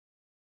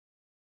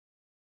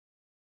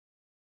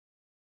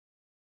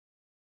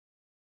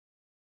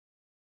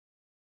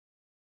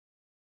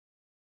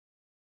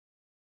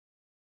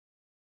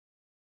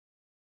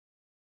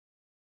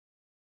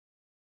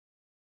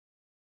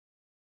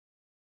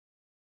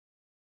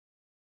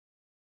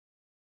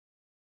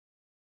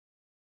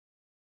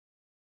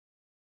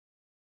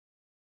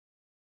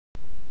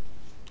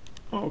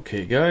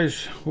Okay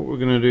guys, what we're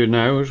going to do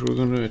now is we're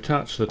going to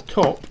attach the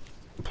top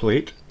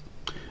plate,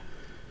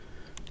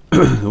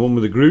 the one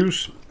with the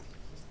grooves,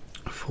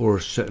 for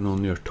sitting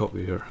on your top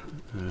of your,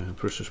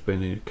 for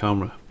suspending your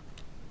camera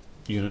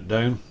unit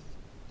down.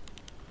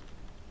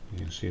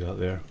 You can see that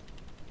there.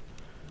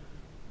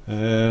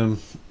 There's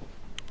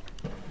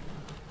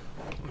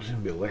going to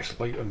be less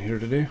light on here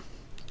today.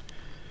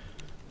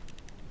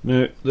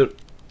 Now there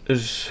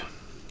is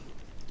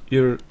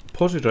your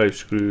posi drive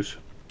screws,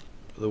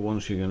 the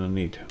ones you're going to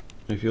need.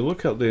 If you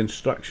look at the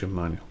instruction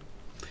manual,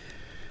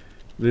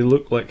 they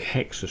look like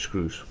hexa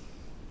screws.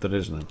 There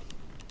isn't them.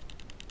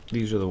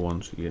 These are the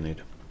ones that you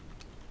need.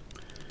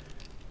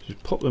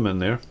 Just pop them in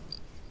there.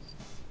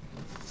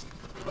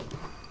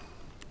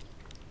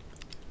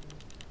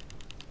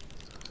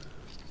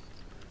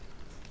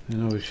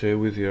 And obviously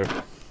with your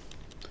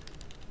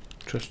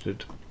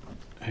trusted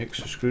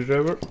hexa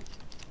screwdriver,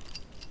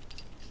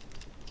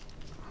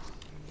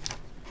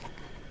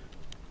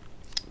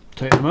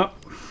 tighten them up.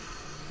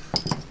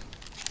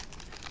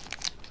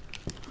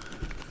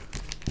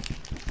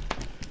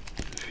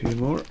 A few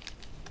more.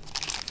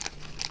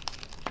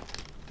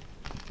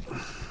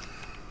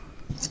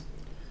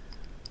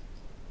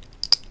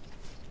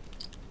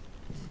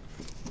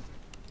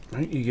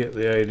 Right, you get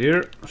the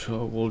idea,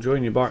 so we'll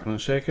join you back in a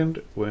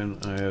second when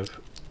I have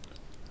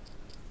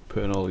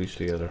put all these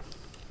together.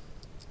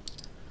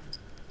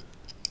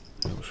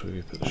 Also,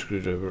 you put the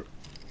screwdriver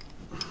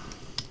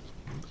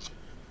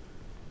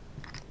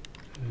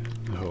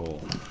in the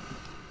hole.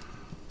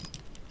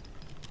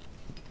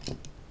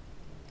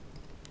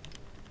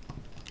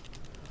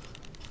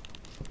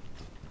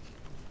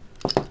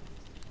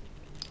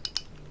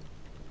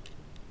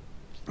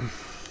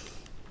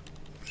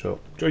 So,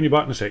 join you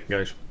back in a second,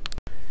 guys.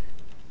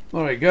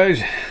 Alright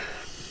guys,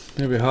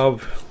 there we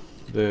have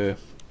the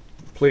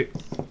plate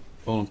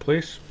all in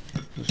place.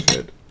 As I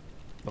said,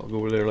 that'll go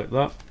over there like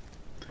that.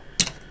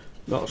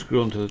 That'll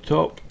screw onto the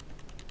top,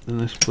 and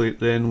this plate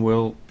then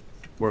will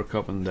work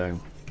up and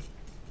down,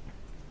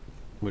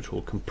 which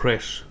will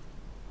compress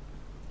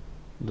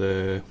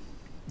the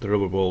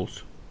rubber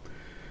balls,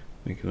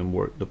 making them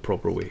work the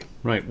proper way.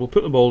 Right, we'll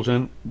put the balls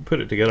in,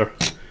 put it together,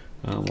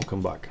 and we'll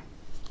come back.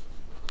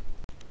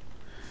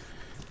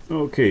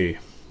 Okay.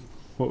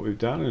 What we've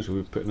done is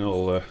we've put in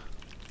all the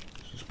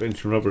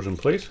suspension rubbers in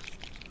place.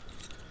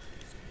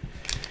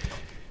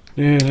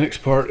 Now the next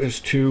part is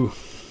to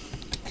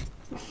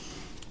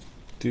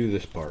do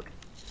this part,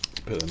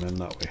 put them in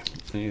that way.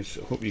 And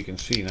I hope you can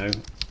see now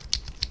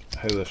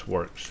how this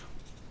works.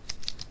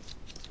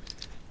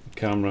 The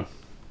camera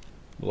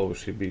will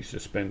obviously be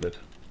suspended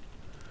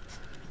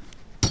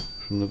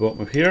from the bottom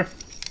of here.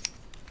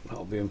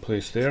 That'll be in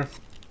place there,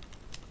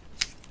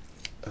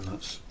 and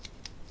that's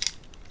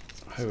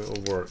how it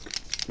will work.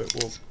 But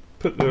we'll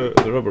put the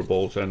rubber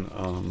balls in,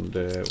 and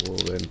we'll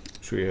then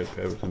show you how to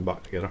put everything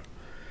back together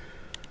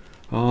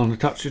and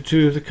attach it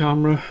to the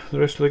camera, the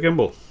rest of the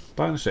gimbal.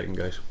 Back in a second,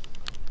 guys.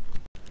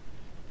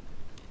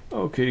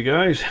 Okay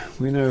guys,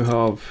 we now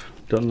have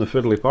done the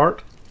fiddly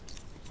part.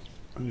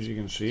 As you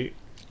can see,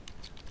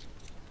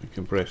 we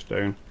can press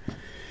down.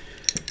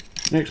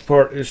 Next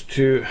part is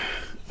to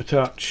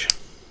attach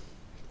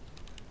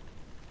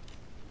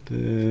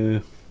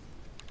the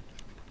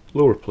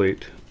lower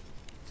plate.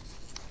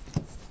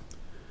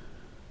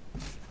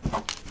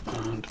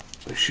 And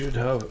we should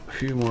have a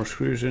few more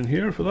screws in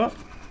here for that.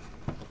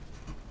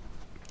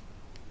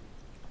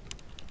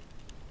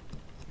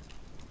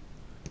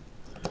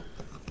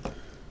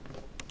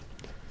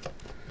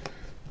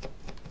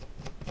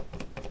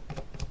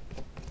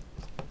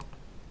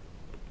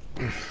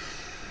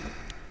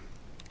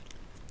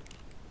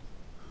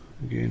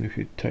 Again, if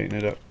you tighten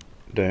it up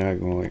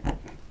diagonally,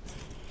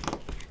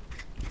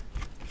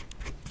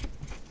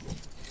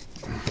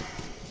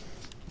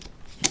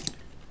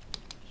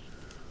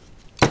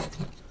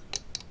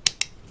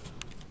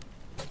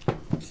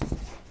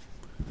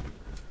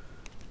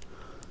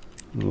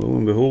 lo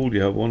and behold,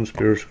 you have one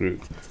spare screw.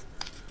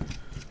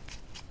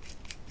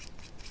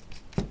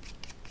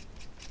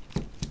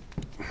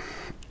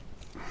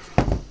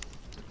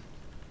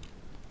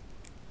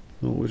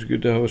 Always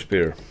good to have a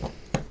spare.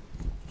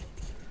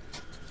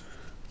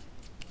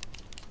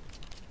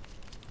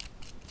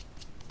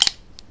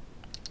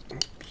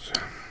 Oops.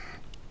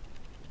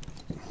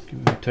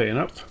 Give it a tighten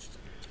up.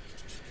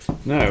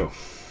 Now,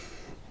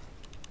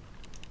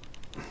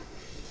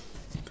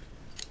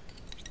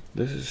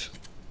 this is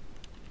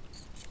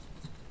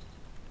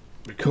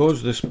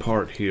because this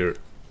part here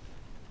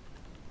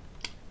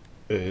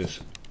is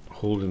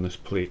holding this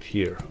plate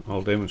here.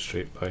 I'll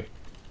demonstrate by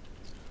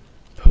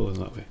pulling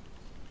that way.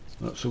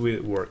 That's the way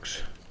it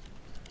works.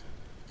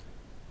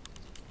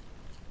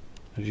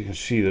 As you can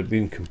see, they're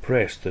being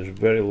compressed. There's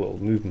very little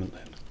movement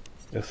then.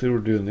 If they were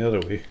doing the other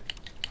way,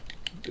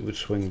 it would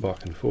swing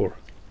back and forth.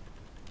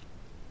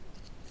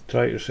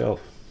 Try it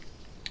yourself.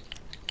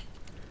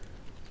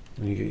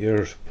 When you get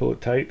yours, pull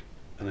it tight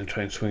and then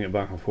try and swing it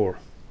back and forth.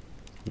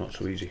 Not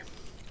so easy.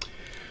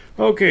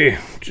 Okay,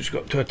 just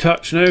got to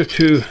attach now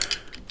to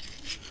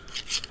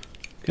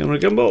camera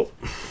gimbal.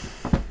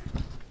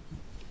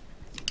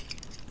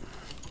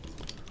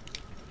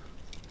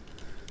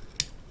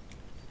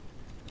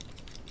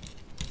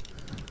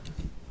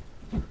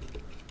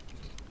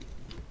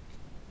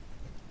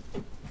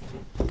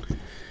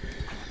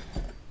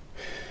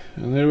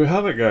 And there we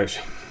have it, guys.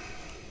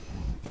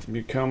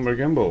 New camera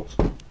gimbal,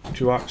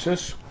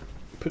 2-axis,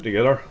 put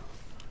together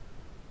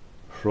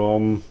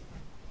from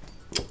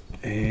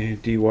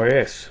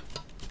DYS.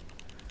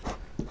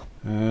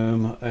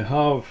 I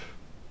have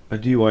a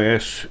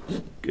DYS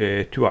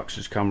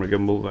 2-axis camera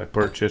gimbal that I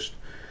purchased,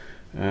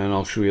 and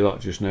I'll show you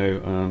that just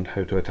now and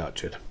how to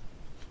attach it.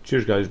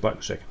 Cheers guys, back in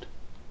a second.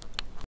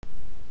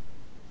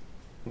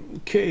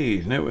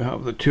 Okay, now we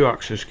have the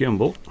 2-axis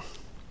gimbal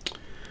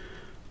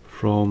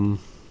from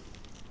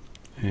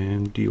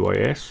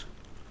DYS.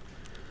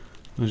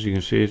 As you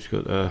can see, it's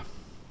got a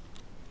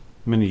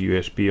mini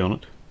USB on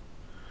it.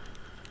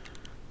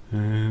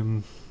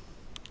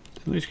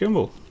 It's a nice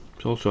gimbal.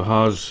 It also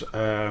has,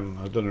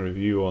 I've done a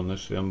review on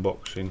this, the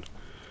unboxing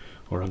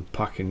or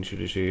unpacking,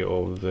 should I say,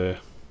 of the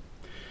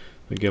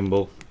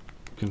gimbal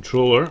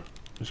controller.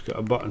 It's got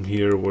a button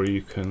here where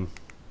you can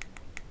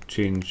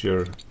change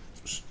your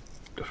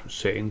different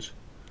settings.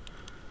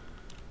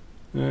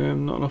 Not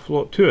an awful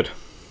lot to it.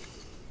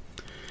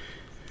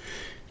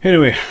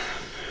 Anyway,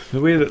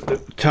 the way that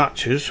it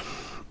attaches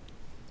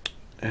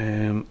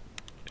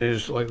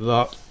is like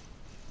that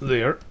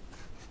there.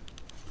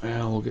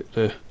 I'll get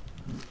the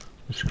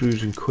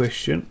screws in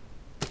question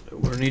that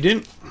we're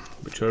needing,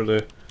 which are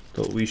the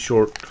little wee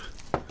short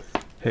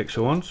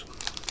hexa ones.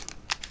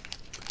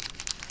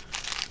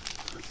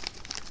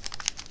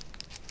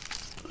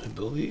 I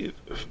believe,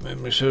 if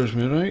memory serves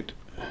me right,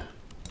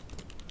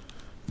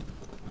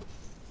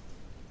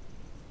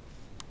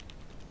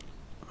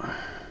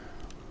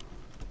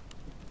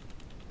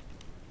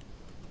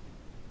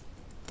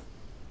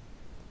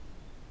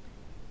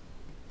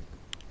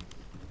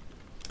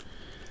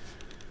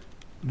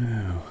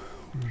 now,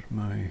 where's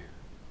my...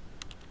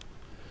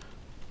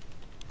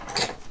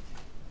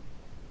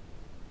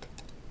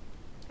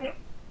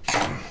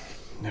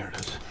 There it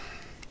is.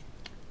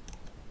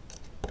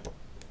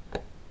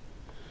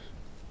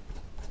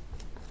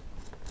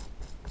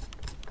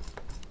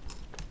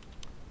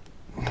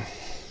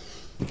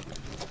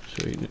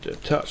 So you need to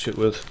attach it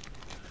with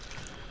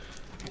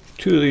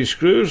 2 of these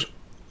screws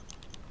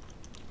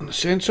and the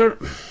sensor.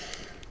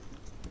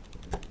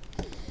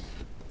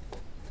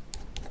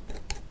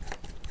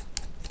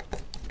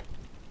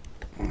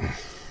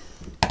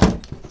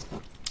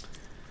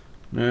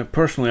 Now,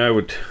 personally, I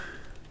would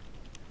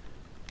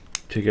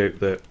take out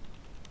the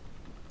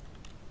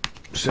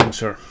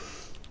sensor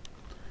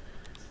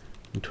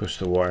and twist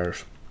the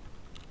wires.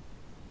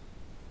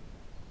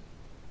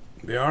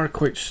 They are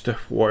quite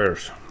stiff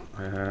wires.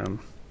 I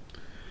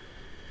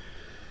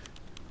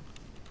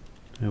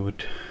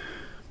would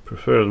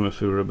prefer them if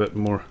they were a bit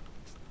more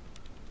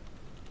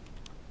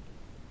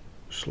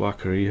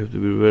slacker. You have to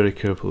be very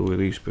careful with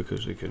these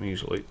because they can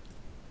easily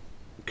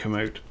come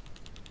out.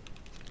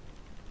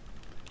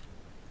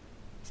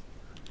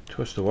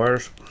 Twist the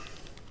wires.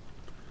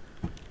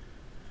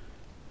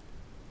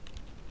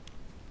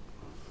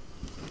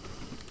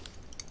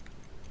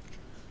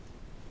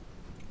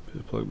 Put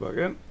the plug back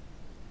in.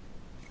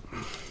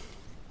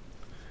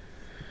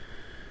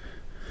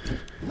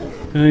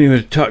 And you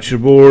attach your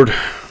board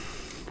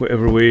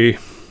whatever way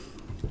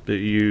that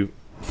you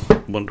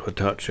want to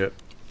attach it.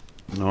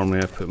 Normally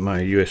I put my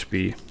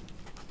USB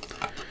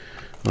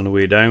on the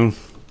way down,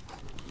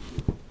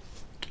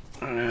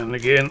 and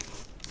again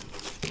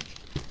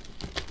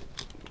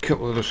a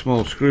couple of the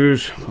small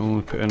screws. I'll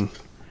only put in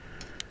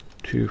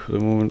 2 for the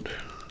moment.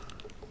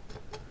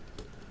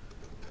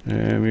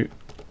 I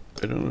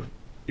don't know,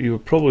 you will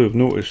probably have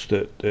noticed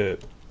that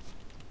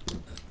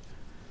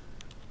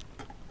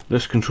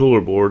this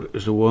controller board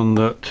is the one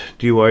that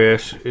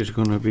DYS is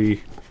going to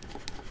be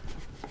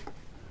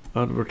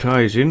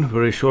advertising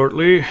very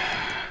shortly.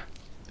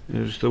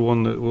 Is the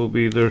one that will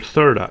be their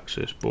 3rd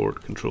axis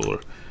board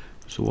controller.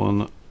 It's the one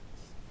that,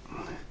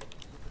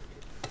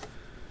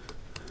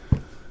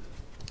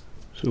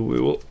 so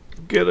we will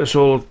get this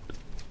all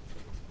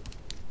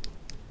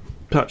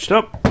touched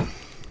up.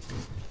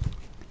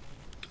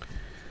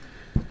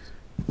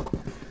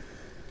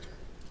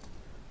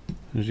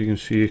 As you can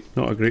see,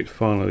 not a great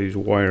fan of these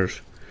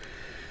wires,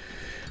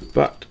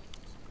 but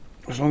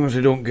as long as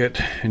they don't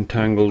get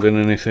entangled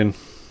in anything,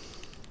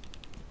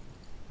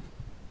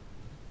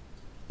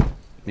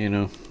 you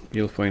know,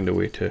 you'll find a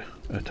way to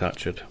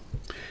attach it.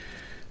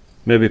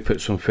 Maybe put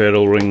some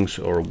ferrule rings,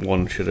 or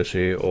one should I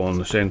say, on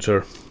the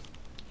sensor.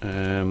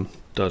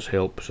 Does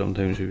help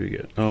sometimes if you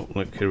get, oh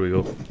look, here we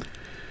go,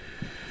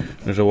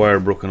 there's a wire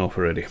broken off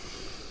already,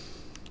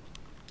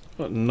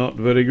 but not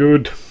very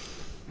good.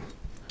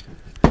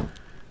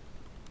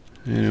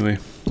 Anyway,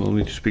 we'll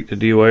need to speak to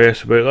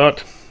DYS about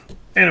that.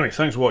 Anyway,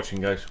 thanks for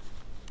watching guys.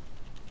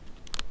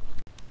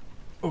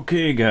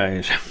 Okay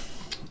guys,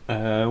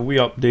 we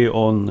update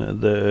on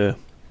the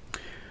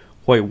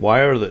white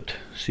wire that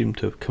seemed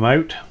to have come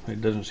out.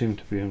 It doesn't seem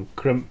to be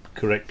crimped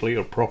correctly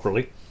or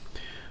properly.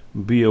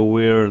 Be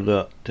aware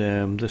that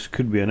this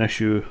could be an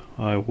issue.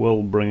 I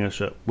will bring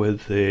us up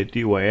with the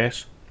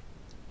DYS,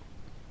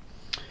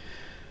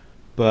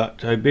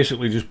 but I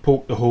basically just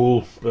poked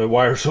the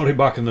wire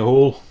back in the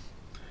hole,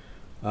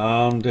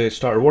 and it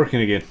started working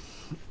again.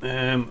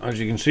 as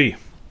you can see.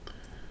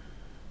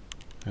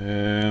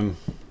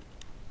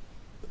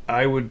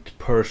 I would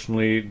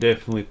personally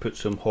definitely put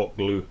some hot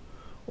glue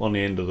on the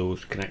end of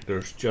those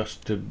connectors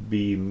just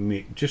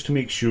to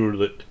make sure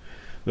that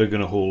they're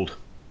going to hold.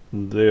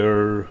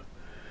 They're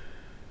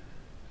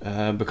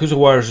because the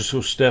wires are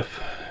so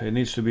stiff, it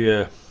needs to be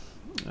a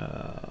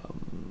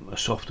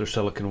softer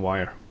silicon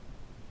wire.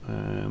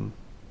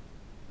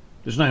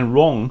 There's nothing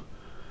wrong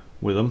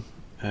with them,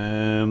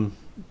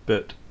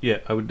 but yeah,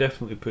 I would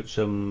definitely put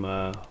some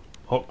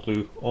hot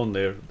glue on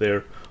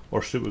there,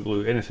 or super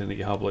glue, anything that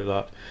you have like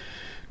that,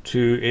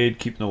 to aid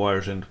keeping the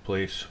wires into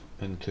place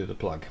into the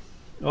plug.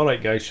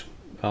 Alright guys,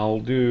 I'll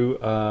do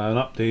an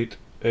update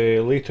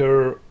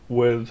later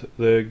with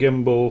the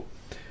gimbal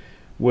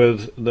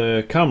with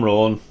the camera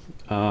on,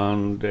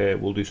 and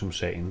we'll do some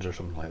settings or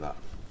something like that.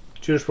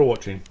 Cheers for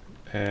watching.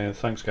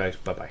 Thanks guys,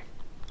 bye bye.